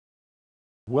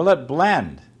Will it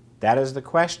blend? That is the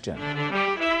question.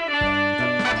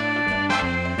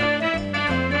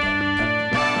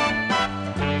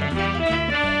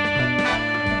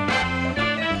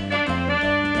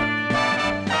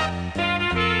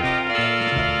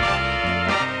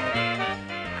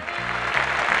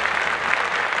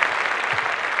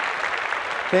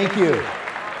 Thank you.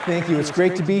 Thank you. It's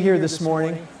great to be here this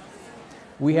morning.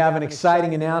 We have an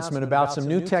exciting announcement about some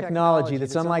new technology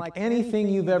that's unlike anything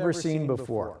you've ever seen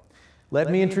before.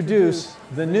 Let me introduce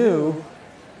the new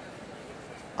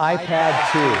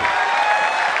iPad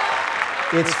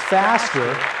 2. It's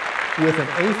faster with an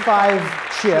A5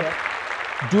 chip,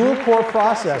 dual-core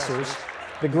processors.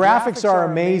 The graphics are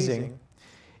amazing.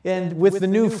 And with the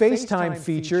new FaceTime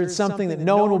feature, it's something that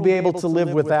no one will be able to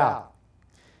live without.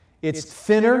 It's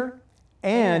thinner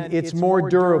and it's more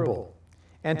durable.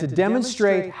 And to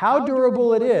demonstrate how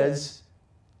durable it is,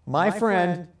 my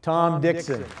friend Tom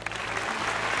Dixon.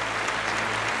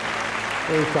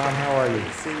 Hey Tom, how are you?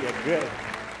 See you, good.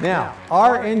 Now,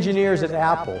 our engineers at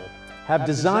Apple have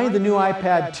designed the new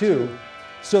iPad 2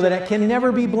 so that it can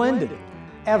never be blended,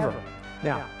 ever.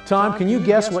 Now, Tom, can you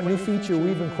guess what new feature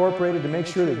we've incorporated to make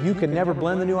sure that you can never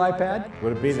blend the new iPad?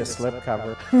 Would it be the slip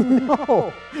cover?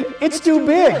 No, it's too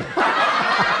big.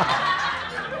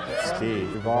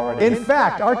 Steve, you've already... In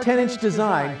fact, our 10-inch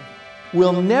design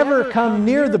will never come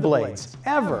near the blades,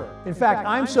 ever. In fact,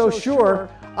 I'm so sure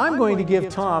I'm going to give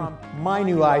Tom my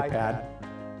new iPad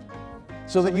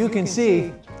so that you can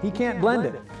see he can't blend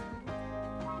it.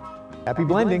 Happy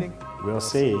blending. We'll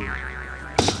see.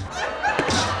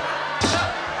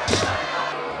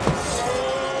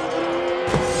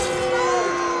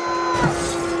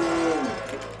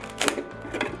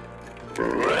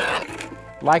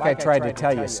 Like I tried to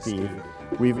tell you, Steve,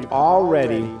 we've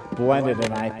already blended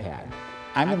an iPad.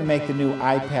 I'm going to make the new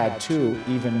iPad 2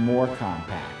 even more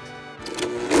compact.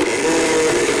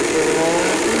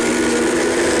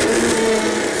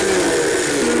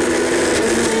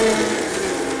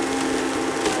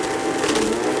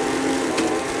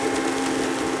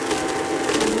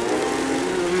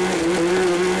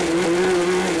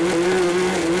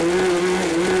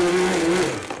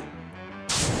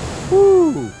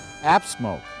 Woo! App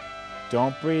smoke.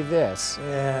 Don't breathe this.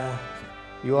 Yeah,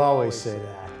 you always say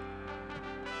that.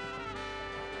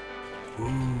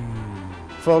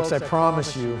 Folks, I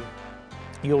promise you,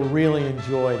 you'll really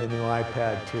enjoy the new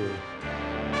iPad 2.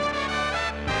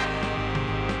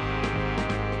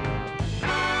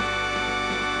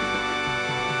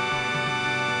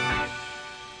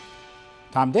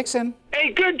 Tom Dixon.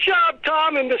 Hey, good job,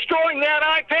 Tom, in destroying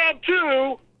that iPad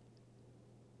 2.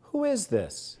 Who is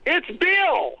this? It's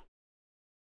Bill.